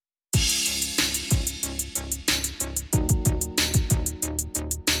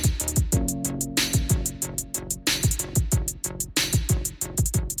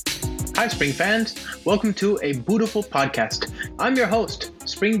Hi, Spring fans. Welcome to a beautiful podcast. I'm your host,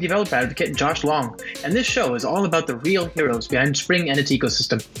 Spring Developer Advocate Josh Long, and this show is all about the real heroes behind Spring and its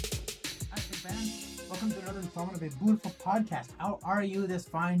ecosystem. Hi, Spring fans. Welcome to another installment of a beautiful podcast. How are you this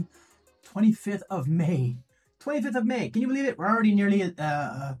fine 25th of May? 25th of May. Can you believe it? We're already nearly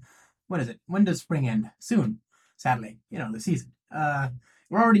what is it? When does spring end? Soon, sadly. You know, the season. We're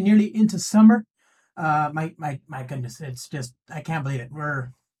already nearly into summer. My goodness, it's just, I can't believe it.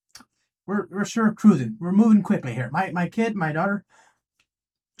 We're sure cruising. We're moving quickly here. My daughter,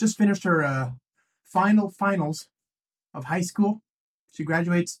 just finished her finals of high school. She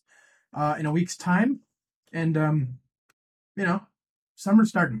graduates in a week's time, and summer's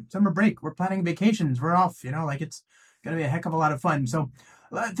starting. Summer break. We're planning vacations. We're off. It's gonna be a heck of a lot of fun. So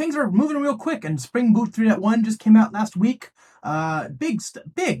things are moving real quick, and Spring Boot 3.1 just came out last week. Big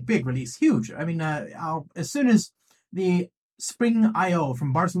release, huge. I mean, as soon as the Spring I.O.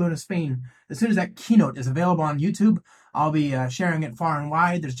 from Barcelona, Spain, as soon as that keynote is available on YouTube, I'll be sharing it far and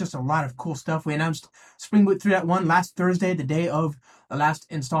wide. There's just a lot of cool stuff. We announced Spring Boot 3.1 last Thursday, the day of the last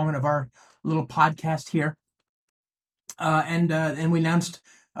installment of our little podcast here. And we announced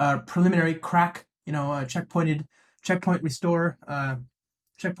preliminary crack, checkpoint restore,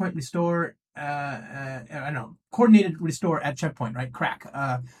 coordinated restore at checkpoint, right? Crack,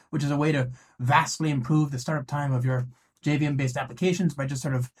 which is a way to vastly improve the startup time of your JVM-based applications by just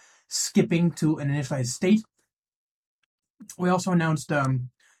sort of skipping to an initialized state. We also announced,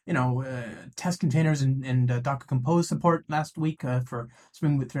 test containers and Docker Compose support last week for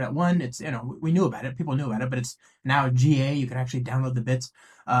Spring Boot 3.1. It's, we knew about it. People knew about it, but it's now GA. You can actually download the bits,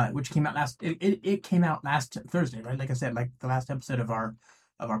 which came out it came out last Thursday, right? Like I said, like the last episode of our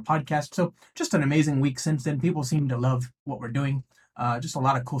podcast. So just an amazing week since then. People seem to love what we're doing. Just a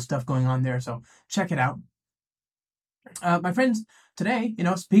lot of cool stuff going on there. So check it out. My friends, today,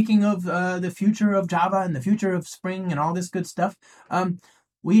 speaking of the future of Java and the future of Spring and all this good stuff,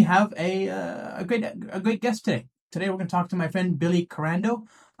 we have a great guest today. Today we're going to talk to my friend Billy Korando.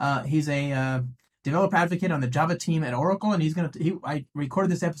 He's a developer advocate on the Java team at Oracle, and I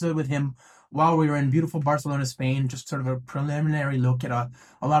recorded this episode with him while we were in beautiful Barcelona, Spain. Just sort of a preliminary look at a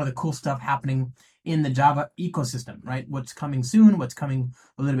lot of the cool stuff happening in the Java ecosystem, right? What's coming soon, what's coming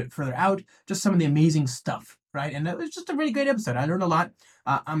a little bit further out, just some of the amazing stuff, right? And it was just a really great episode. I learned a lot.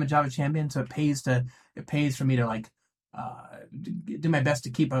 I'm a Java champion, so it pays for me to do my best to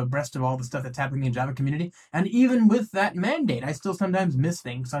keep abreast of all the stuff that's happening in the Java community. And even with that mandate, I still sometimes miss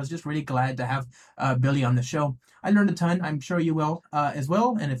things. So I was just really glad to have Billy on the show. I learned a ton. I'm sure you will as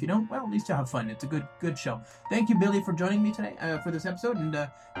well. And if you don't, well, at least you'll have fun. It's a good show. Thank you, Billy, for joining me today for this episode. And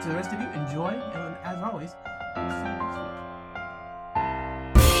to the rest of you, enjoy. And as always, we'll see you next week.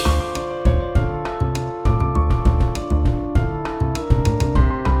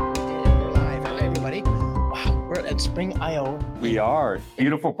 We're at Spring I.O. We are.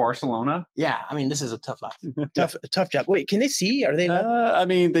 Beautiful Barcelona. Yeah, I mean, this is a tough life. tough job. Wait, can they see? Are they?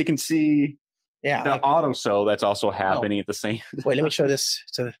 They can see the auto show that's also happening at the same. Wait, let me show this.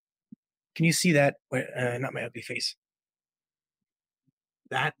 So, can you see that? Wait, not my ugly face.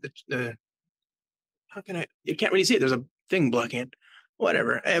 That how can I? You can't really see it. There's a thing blocking it.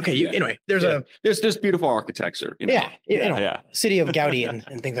 Whatever. Okay. Anyway, there's beautiful architecture. City of Gaudi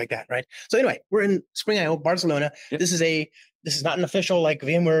and things like that, right? So anyway, we're in Spring I.O. Barcelona. Yep. This is not an official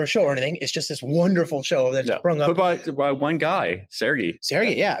VMware show or anything. It's just this wonderful show that's sprung up by one guy, Sergey.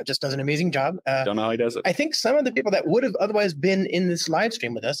 Sergey, just does an amazing job. Don't know how he does it. I think some of the people that would have otherwise been in this live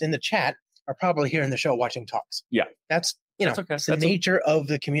stream with us in the chat are probably here in the show watching talks. Yeah, that's okay. It's the nature of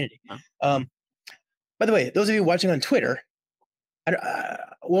the community. By the way, those of you watching on Twitter.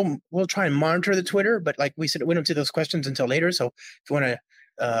 We'll try and monitor the Twitter, but like we said, we don't see those questions until later. So if you want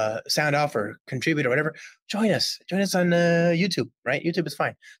to sound off or contribute or whatever, join us on YouTube, right? YouTube is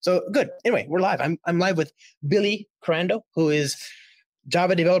fine. So good. Anyway, we're live. I'm live with Billy Korando, who is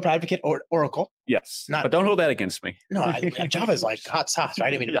Java Developer Advocate or Oracle. Yes, but don't hold that against me. No, Java is like hot sauce,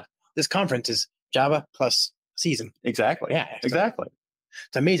 right? I mean, This conference is Java plus season. Exactly. Yeah, exactly.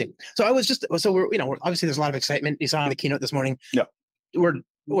 It's amazing. So we're obviously there's a lot of excitement. You saw in the keynote this morning. Yeah.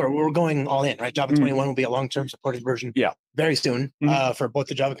 We're going all in, right? Java 21 will be a long-term supported version. Yeah. Very soon for both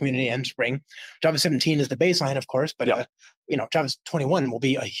the Java community and Spring. Java 17 is the baseline, of course, but Java 21 will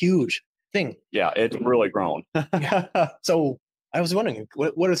be a huge thing. Yeah, it's really grown. So I was wondering,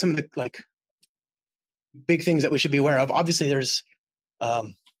 what are some of the big things that we should be aware of? Obviously, there's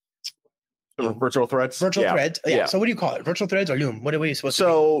virtual threads. Threads. Yeah. So what do you call it? Virtual threads or Loom? What are we supposed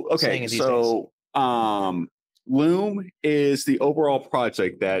to be saying these days? Loom is the overall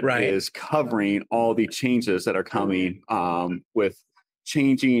project that is covering all the changes that are coming with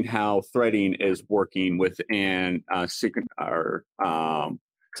changing how threading is working within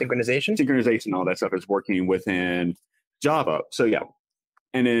synchronization, all that stuff is working within Java. So yeah.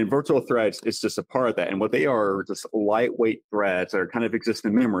 And then virtual threads is just a part of that. And what they are just lightweight threads that are kind of exist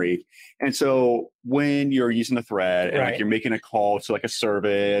in memory. And so when you're using a thread and like you're making a call to like a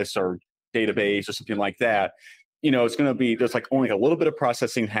service or database or something like that, it's going to be, there's like only a little bit of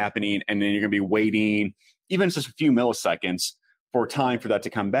processing happening. And then you're going to be waiting even just a few milliseconds for time for that to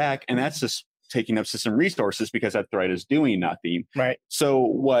come back. And that's just taking up system resources because that thread is doing nothing. Right. So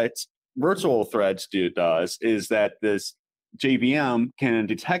what virtual threads does is that this JVM can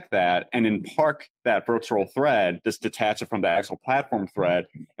detect that and then park that virtual thread, just detach it from the actual platform thread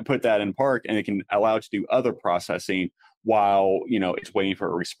and put that in park, and it can allow it to do other processing while it's waiting for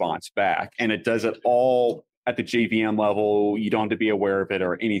a response back. And it does it all at the JVM level. You don't have to be aware of it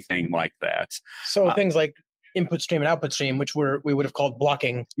or anything like that. So things like input stream and output stream, which we would have called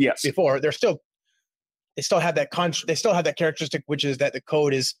blocking before, they still have that characteristic, which is that the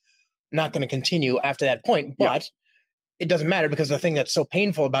code is not going to continue after that point, but it doesn't matter, because the thing that's so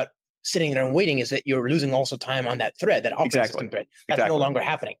painful about sitting there and waiting is that you're losing also time on that thread, that operating system thread. That's no longer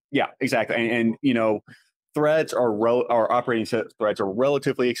happening. Yeah, exactly. And threads operating threads are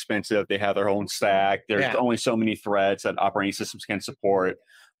relatively expensive. They have their own stack. There's only so many threads that operating systems can support.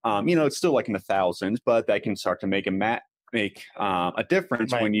 It's still like in the thousands, but that can start to make a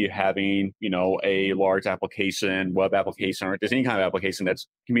difference when you're having, a large application, web application, or just any kind of application that's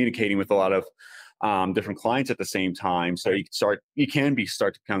communicating with a lot of different clients at the same time. So you can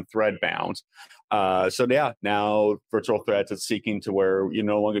start to become thread bound. Now virtual threads is seeking to where you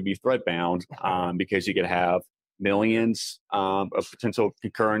no longer be thread bound, because you could have millions of potential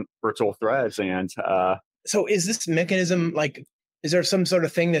concurrent virtual threads. And so is this mechanism is there some sort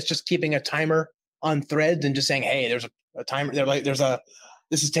of thing that's just keeping a timer on threads and just saying, hey, there's a timer,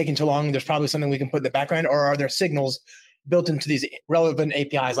 this is taking too long, there's probably something we can put in the background? Or are there signals built into these relevant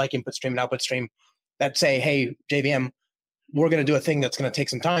APIs like input stream and output stream that say, hey, JVM, we're going to do a thing that's going to take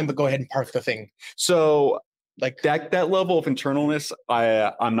some time, but go ahead and park the thing? So that level of internalness,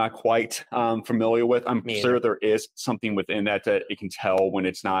 I'm not quite familiar with. I'm sure there is something within that it can tell when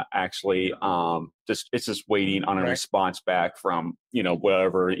it's not actually it's just waiting on a response back from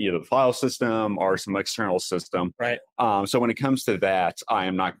whatever, either the file system or some external system. Right. So when it comes to that, I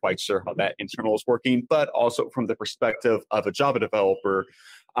am not quite sure how that internal is working. But also from the perspective of a Java developer,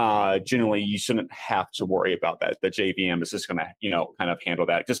 generally you shouldn't have to worry about that. The JVM is just going to kind of handle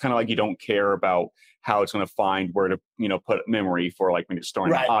that. Just kind of like you don't care about how it's going to find where to put memory for, like when you're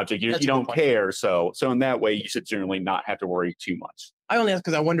storing an object. You don't care. So in that way, you should generally not have to worry too much. I only ask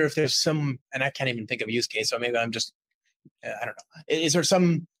because I wonder if there's some, and I can't even think of a use case, so maybe I'm just I don't know. Is there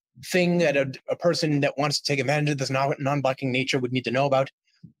some thing that a person that wants to take advantage of this non-blocking nature would need to know about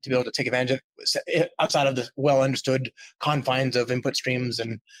to be able to take advantage of it outside of the well understood confines of input streams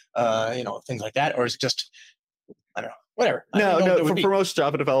and things like that? Or is it just, I don't know, whatever? No, for most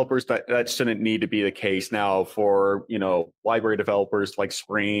Java developers, that shouldn't need to be the case. Now for library developers like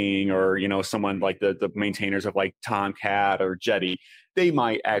Spring, or someone like the maintainers of like Tomcat or Jetty, they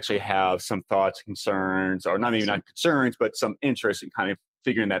might actually have some thoughts, concerns, or not concerns, but some interest in kind of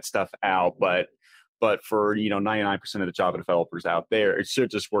figuring that stuff out. But for 99% of the Java developers out there, it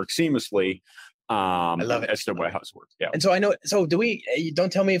should just work seamlessly. I love it. That's the way how it works. Yeah. And so I know. So do we? Don't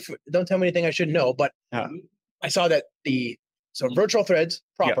tell me anything I should know. But I saw that virtual threads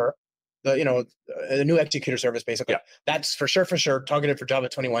proper, the new executor service basically. Yeah. That's for sure targeted for Java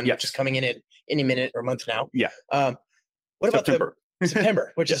 21, which is coming in at any minute or month now. Yeah. What about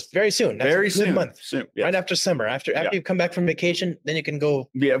September, which is very soon. That's very a good soon. Month. Soon. Yes. Right after summer. After you come back from vacation, then you can go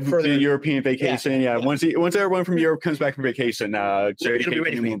further. The European vacation. Yeah. Once everyone from Europe comes back from vacation,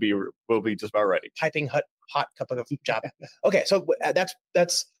 we'll be just about ready. Piping hot cup of Java. Okay, so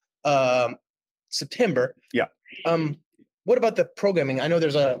that's September. Yeah. What about the programming? I know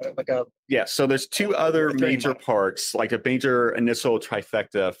there's so there's two other major parts, like a major initial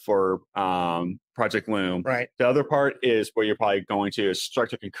trifecta for Project Loom. Right. The other part is what you're probably going to is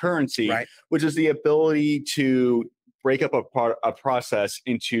structured concurrency, right, which is the ability to break up a process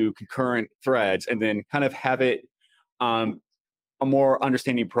into concurrent threads and then kind of have it a more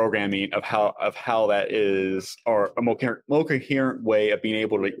understanding programming of how that is, or a more coherent way of being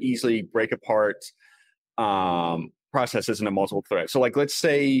able to easily break apart processes into multiple threads. So like, let's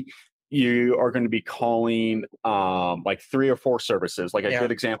say you are going to be calling like 3 or 4 services. Like a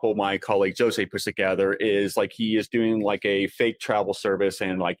good example my colleague Jose puts together is like he is doing like a fake travel service,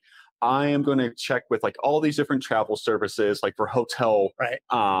 and like I am going to check with like all these different travel services, like for hotel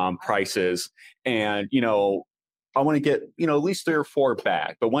prices, and I want to get, at least 3 or 4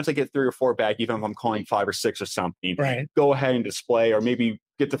 back. But once I get 3 or 4 back, even if I'm calling 5 or 6 or something, go ahead and display, or maybe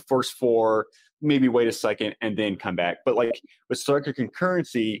get the first 4, maybe wait a second and then come back. But like with circuit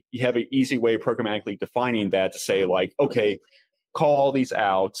concurrency, you have an easy way of programmatically defining that to say like, okay, call all these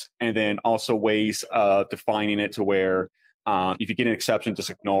out, and then also ways of defining it to where if you get an exception, just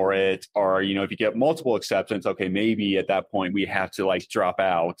ignore it. Or, if you get multiple exceptions, okay, maybe at that point we have to like drop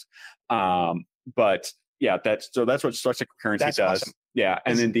out. But yeah, that's what structured concurrency does. Awesome. Yeah.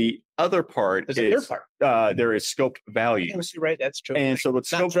 And then the other part is a third part. There is scoped value. Right, that's true. And so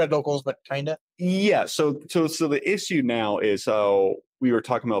with not thread locals, but kind of. Yeah. So the issue now is, we were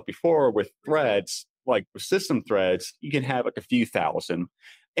talking about before with threads, like with system threads, you can have like a few thousand.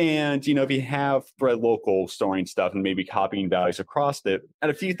 And, if you have thread local storing stuff and maybe copying values across it at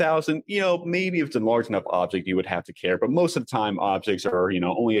a few thousand, maybe if it's a large enough object, you would have to care. But most of the time, objects are,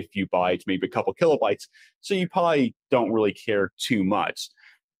 only a few bytes, maybe a couple kilobytes. So you probably don't really care too much.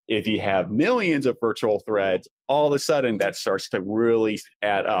 If you have millions of virtual threads, all of a sudden that starts to really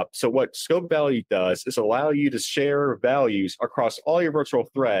add up. So what scope value does is allow you to share values across all your virtual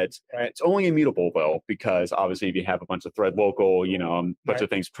threads. Right? It's only immutable though, because obviously if you have a bunch of thread local, a bunch of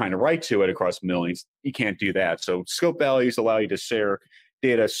things trying to write to it across millions, you can't do that. So scope values allow you to share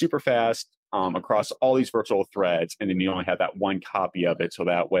data super fast across all these virtual threads, and then you only have that one copy of it. So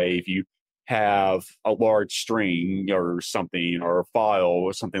that way, if you have a large string or something, or a file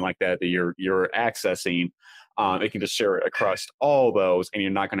or something like that you're accessing, it can just share it across all those, and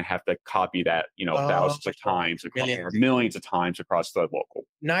you're not going to have to copy that thousands of times or millions of times across thread local.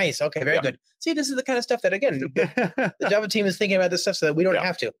 Nice. Okay, very good. See, this is the kind of stuff that, again, the Java team is thinking about this stuff so that we don't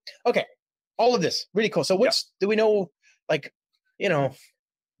have to. Okay, all of this really cool. So do we know, like,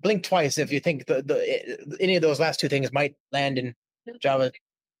 blink twice if you think the any of those last 2 things might land in Java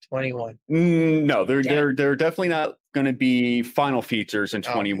 21? No, they're definitely not going to be final features in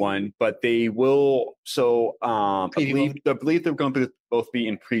 21, but they will. So I believe they're going to both be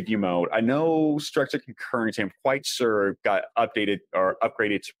in preview mode. I know structured concurrency, I'm quite sure, got updated or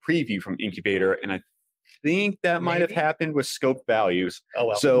upgraded to preview from incubator, and I think that might have happened with scope values. Oh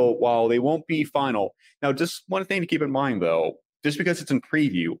well. So while they won't be final, now just one thing to keep in mind though, just because it's in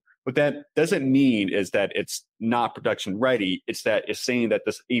preview, what that doesn't mean is that it's not production ready. It's that it's saying that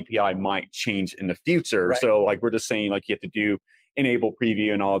this API might change in the future. Right. So like we're just saying like you have to do enable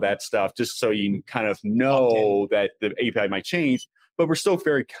preview and all that stuff just so you kind of know that the API might change. But we're still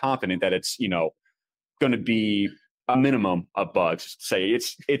very confident that it's going to be a minimum of bugs. Say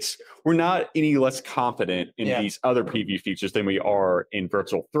we're not any less confident in these other preview features than we are in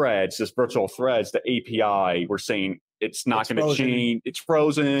virtual threads. Just virtual threads, the API, we're saying it's not going to change. It's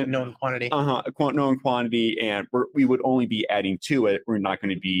frozen. Known quantity. Known quantity. And we would only be adding to it. We're not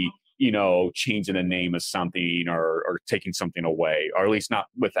going to be, changing the name of something or taking something away, or at least not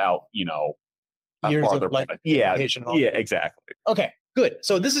without, years of like yeah, exactly. Okay, good.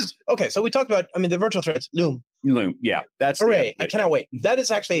 So this is, okay. So we talked about, the virtual threads, Loom. Yeah. That's hooray. I cannot wait. That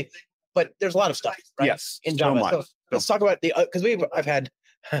is actually, but there's a lot of stuff, right? Yes. In Java. So let's talk about because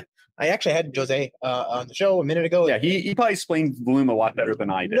I actually had Jose on the show a minute ago. Yeah, he probably explained Bloom a lot better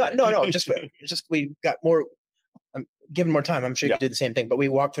than I did. No, just we got more. Given more time, I'm sure you could do the same thing, but we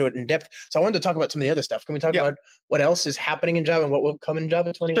walked through it in depth. So I wanted to talk about some of the other stuff. Can we talk about what else is happening in Java and what will come in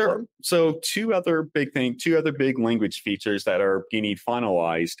Java 21? Sure. So two other big language features that are getting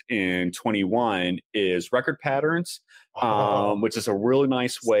finalized in 21 is record patterns, which is a really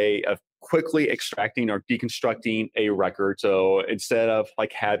nice way of quickly extracting or deconstructing a record. So instead of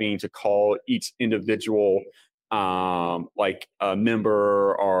like having to call each individual like a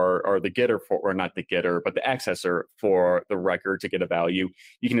member or the getter or not the getter, but the accessor for the record to get a value,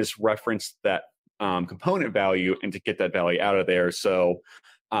 you can just reference that component value and to get that value out of there. So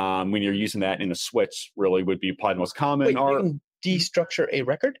when you're using that in a switch, really would be probably the most common. Wait, you can destructure a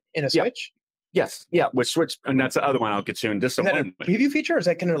record in a switch? Yes. Yeah. With switch. And that's the other one I'll get to in just a moment. Is that a preview feature or is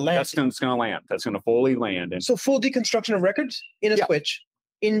that going to land? That's going to land. That's going to fully land. So full deconstruction of records in a switch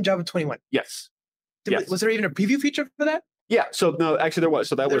in Java 21? Yes. Was there even a preview feature for that? Yeah. So no, actually there was.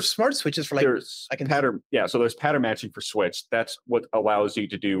 So there's smart switches for like pattern. Yeah. So there's pattern matching for switch. That's what allows you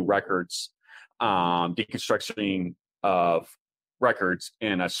to do records, deconstructing of records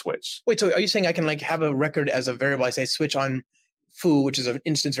in a switch. Wait, so are you saying I can like have a record as a variable? I say switch on foo, which is an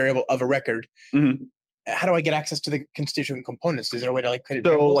instance variable of a record. Mm-hmm. How do I get access to the constituent components? Is there a way to like create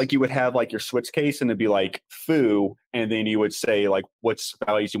variables? Like you would have like your switch case and it'd be like foo, and then you would say like which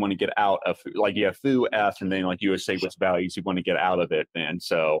values you want to get out of foo. Like you have foo f, and then like you would say which values you want to get out of it. Then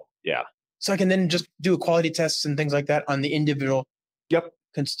so I can then just do equality tests and things like that on the individual. Yep.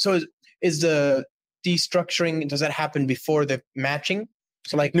 So is the destructuring, does that happen before the matching?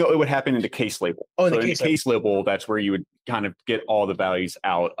 So like, no, it would happen in the case label. Oh, in so the in case label, that's where you would kind of get all the values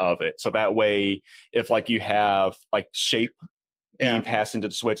out of it. So that way, if like you have like shape being passed into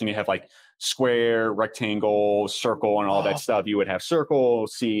the switch and you have like square, rectangle, circle, and all that stuff, you would have circle,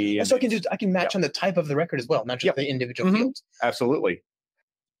 C. And so I can match on the type of the record as well, not just the individual fields. Absolutely.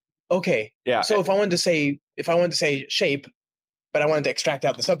 Okay. Yeah. So if I wanted to say shape, but I wanted to extract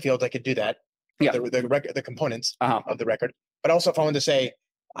out the subfields, I could do that. Yeah. The components of the record. But also, if I wanted to say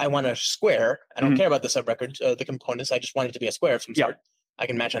I want a square, I don't care about the sub records, the components. I just want it to be a square of some sort. I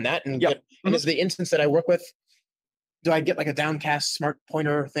can match on that and get. And is the instance that I work with, do I get like a downcast smart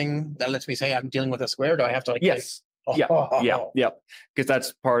pointer thing that lets me say I'm dealing with a square? Do I have to like? Yes. Because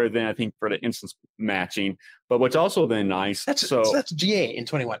that's part of then I think for the instance matching. But what's also then nice. So that's GA in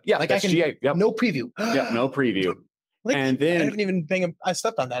 21. Yeah, like that's GA. Yep. No preview. No preview. Like, and then I haven't even I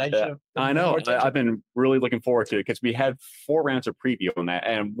slept on that. I know. I've been really looking forward to it because we had 4 rounds of preview on that.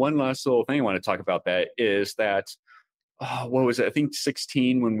 And one last little thing I want to talk about that is that what was it? I think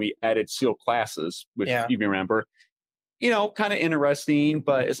 16 when we added sealed classes, which you may remember. Kind of interesting,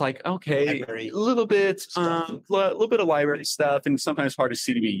 but it's like a little bit of library stuff, and sometimes hard to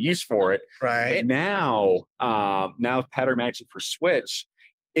see to be used for it. Right now, pattern matching for Switch,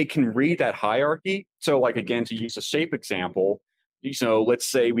 it can read that hierarchy. So, like again, to use a shape example, let's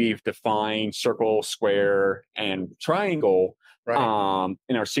say we've defined circle, square, and triangle in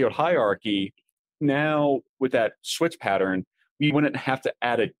our sealed hierarchy. Now, with that Switch pattern, we wouldn't have to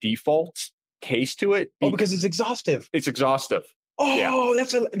add a default case to it. Because it's exhaustive. It's exhaustive.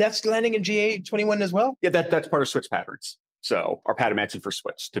 That's landing in GA 21 as well. Yeah, that's part of Switch patterns. So our pattern matching for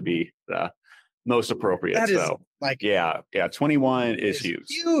Switch to be the most appropriate. That is 21 is huge.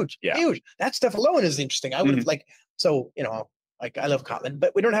 Huge. That stuff alone is interesting. I would have like I love Kotlin,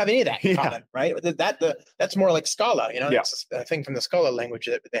 but we don't have any of that in Kotlin, right? That's more like Scala. That's a thing from the Scala language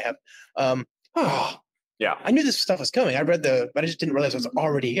that they have. I knew this stuff was coming. but I just didn't realize it was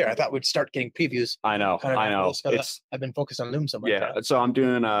already here. I thought we'd start getting previews. I know. I've been focused on Loom so much. Yeah. So I'm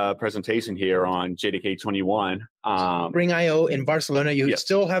doing a presentation here on JDK 21. Spring IO in Barcelona. You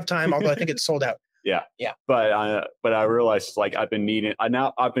still have time, although I think it's sold out. Yeah. But I realized I've been needing.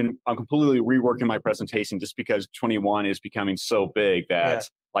 I'm completely reworking my presentation just because 21 is becoming so big that.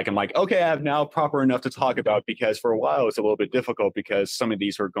 I'm like, okay, I have now proper enough to talk about, because for a while it's a little bit difficult because some of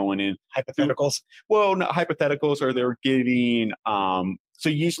these are going in hypotheticals. Well, not hypotheticals, or they're getting so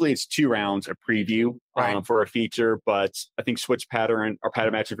usually it's 2 rounds of preview for a feature, but I think Switch pattern or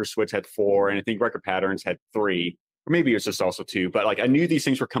pattern matching for Switch had 4, and I think record patterns had 3. Or maybe it's just also 2, but I knew these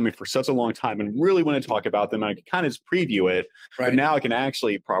things were coming for such a long time and really want to talk about them. And I could kind of just preview it, but now I can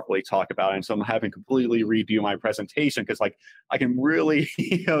actually properly talk about it. And so I'm having completely redo my presentation because I can really,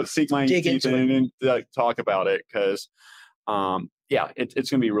 sink my teeth in and talk about it because, it's going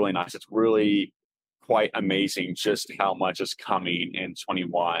to be really nice. It's really quite amazing just how much is coming in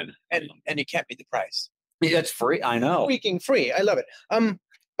 21. And you can't beat the price. Yeah, it's free. I know. Freaking free. I love it.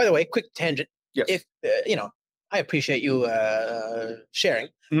 By the way, quick tangent. Yes. If, I appreciate you sharing,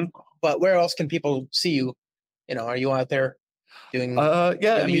 but where else can people see you? Are you out there doing a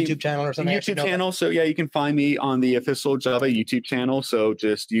YouTube channel or something? YouTube channel. So you can find me on the official Java YouTube channel. So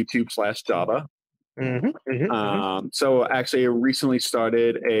just YouTube/Java. So actually I recently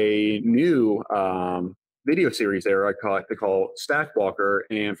started a new video series there. I call Stack Walker,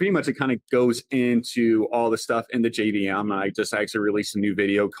 and pretty much it kind of goes into all the stuff in the JVM. I just actually released a new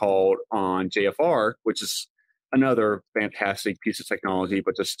video called on JFR, which is another fantastic piece of technology,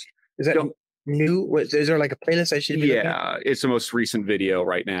 but just is that new? Is there like a playlist I should be looking at? It's the most recent video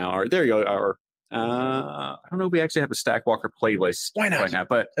right now. Or there you go. Or I don't know if we actually have a Stack Walker playlist. Why not? Right now,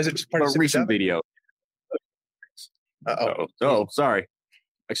 but is it just part of recent video? Oh, sorry.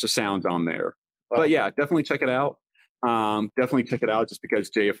 Extra sounds on there. But definitely check it out. Definitely check it out just because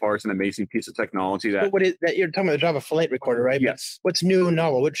JFR is an amazing piece of technology. What is that? You're talking about the Java Flight Recorder, right? Yes. What's new and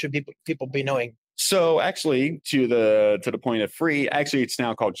novel? What should people be knowing? So actually, to the point of free, actually, it's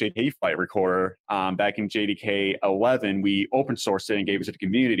now called JDK Flight Recorder. Back in JDK 11, we open sourced it and gave it to the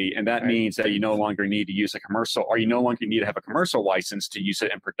community, and that means that you no longer need to use a commercial, or you no longer need to have a commercial license to use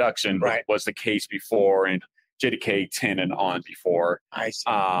it in production. Right. Was the case before in JDK 10 and on before. I see.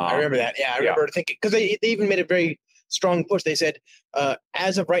 I remember that. Yeah, I remember thinking because they even made a very strong push. They said,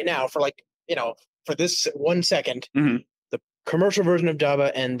 as of right now, for for this 1 second. The commercial version of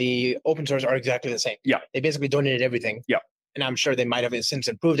Java and the open source are exactly the same. Yeah. They basically donated everything. Yeah. And I'm sure they might have since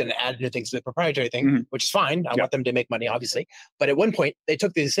improved and added new things to the proprietary thing, which is fine. I want them to make money, obviously. But at one point, they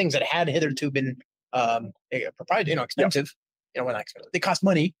took these things that had hitherto been proprietary, expensive, well, not expensive. They cost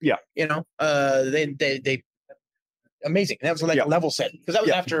money. Yeah. They amazing. And that was like level set, because that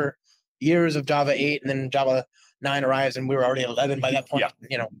was after years of Java 8, and then Java 9 arrives, and we were already 11 by that point.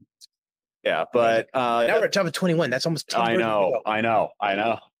 Yeah, but now we're at Java 21. That's almost 10 I know.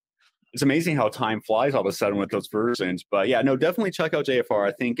 It's amazing how time flies all of a sudden with those versions. But yeah, no, definitely check out JFR.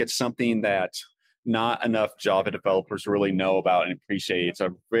 I think it's something that not enough Java developers really know about and appreciate. It's a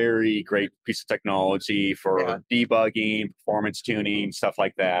very great piece of technology for debugging, performance tuning, stuff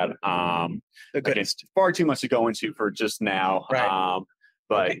like that. It's far too much to go into for just now. Right.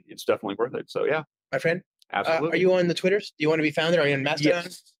 But it's definitely worth it. So yeah. My friend. Absolutely. Are you on the Twitters? Do you want to be found there? Are you on Mastodon?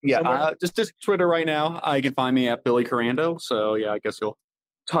 Yes. Yeah. Just Twitter right now. You can find me at Billy Korando. So yeah, I guess you'll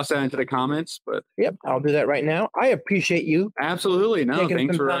toss that into the comments. But yep, I'll do that right now. I appreciate you. Absolutely. No,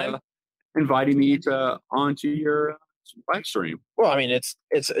 thanks for inviting me onto your live stream. Well, I mean, it's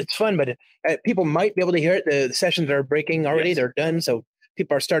fun, but people might be able to hear it. The sessions are breaking already; they're done, so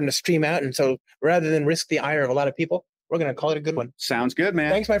people are starting to stream out. And so, rather than risk the ire of a lot of people, we're going to call it a good one. Sounds good,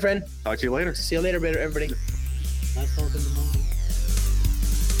 man. Thanks, my friend. Talk to you later. See you later, everybody. Nice talking in the morning.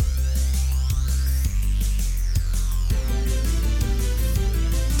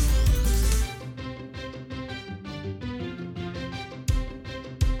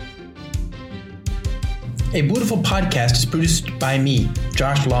 A Beautiful Podcast is produced by me,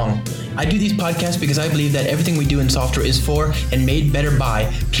 Josh Long. I do these podcasts because I believe that everything we do in software is for and made better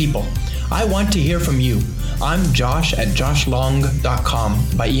by people. I want to hear from you. I'm Josh at joshlong.com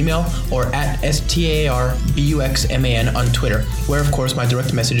by email or at STARBUXMAN on Twitter, where of course my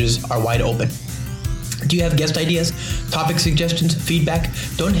direct messages are wide open. Do you have guest ideas, topic suggestions, feedback?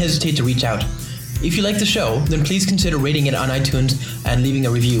 Don't hesitate to reach out. If you like the show, then please consider rating it on iTunes and leaving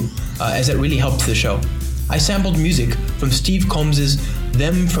a review, as it really helps the show. I sampled music from Steve Combs's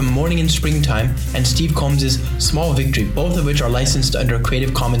Them from Morning in Springtime and Steve Combs's Small Victory, both of which are licensed under a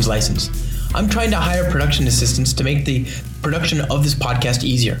Creative Commons license. I'm trying to hire production assistants to make the production of this podcast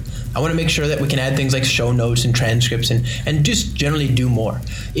easier. I want to make sure that we can add things like show notes and transcripts and just generally do more.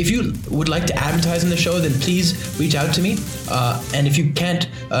 If you would like to advertise on the show, then please reach out to me. And if you can't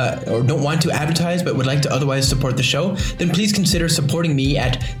or don't want to advertise but would like to otherwise support the show, then please consider supporting me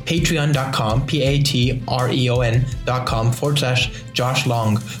at patreon.com, patreon.com/Josh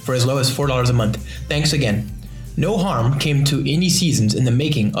Long for as low as $4 a month. Thanks again. No harm came to any seasons in the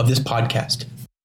making of this podcast.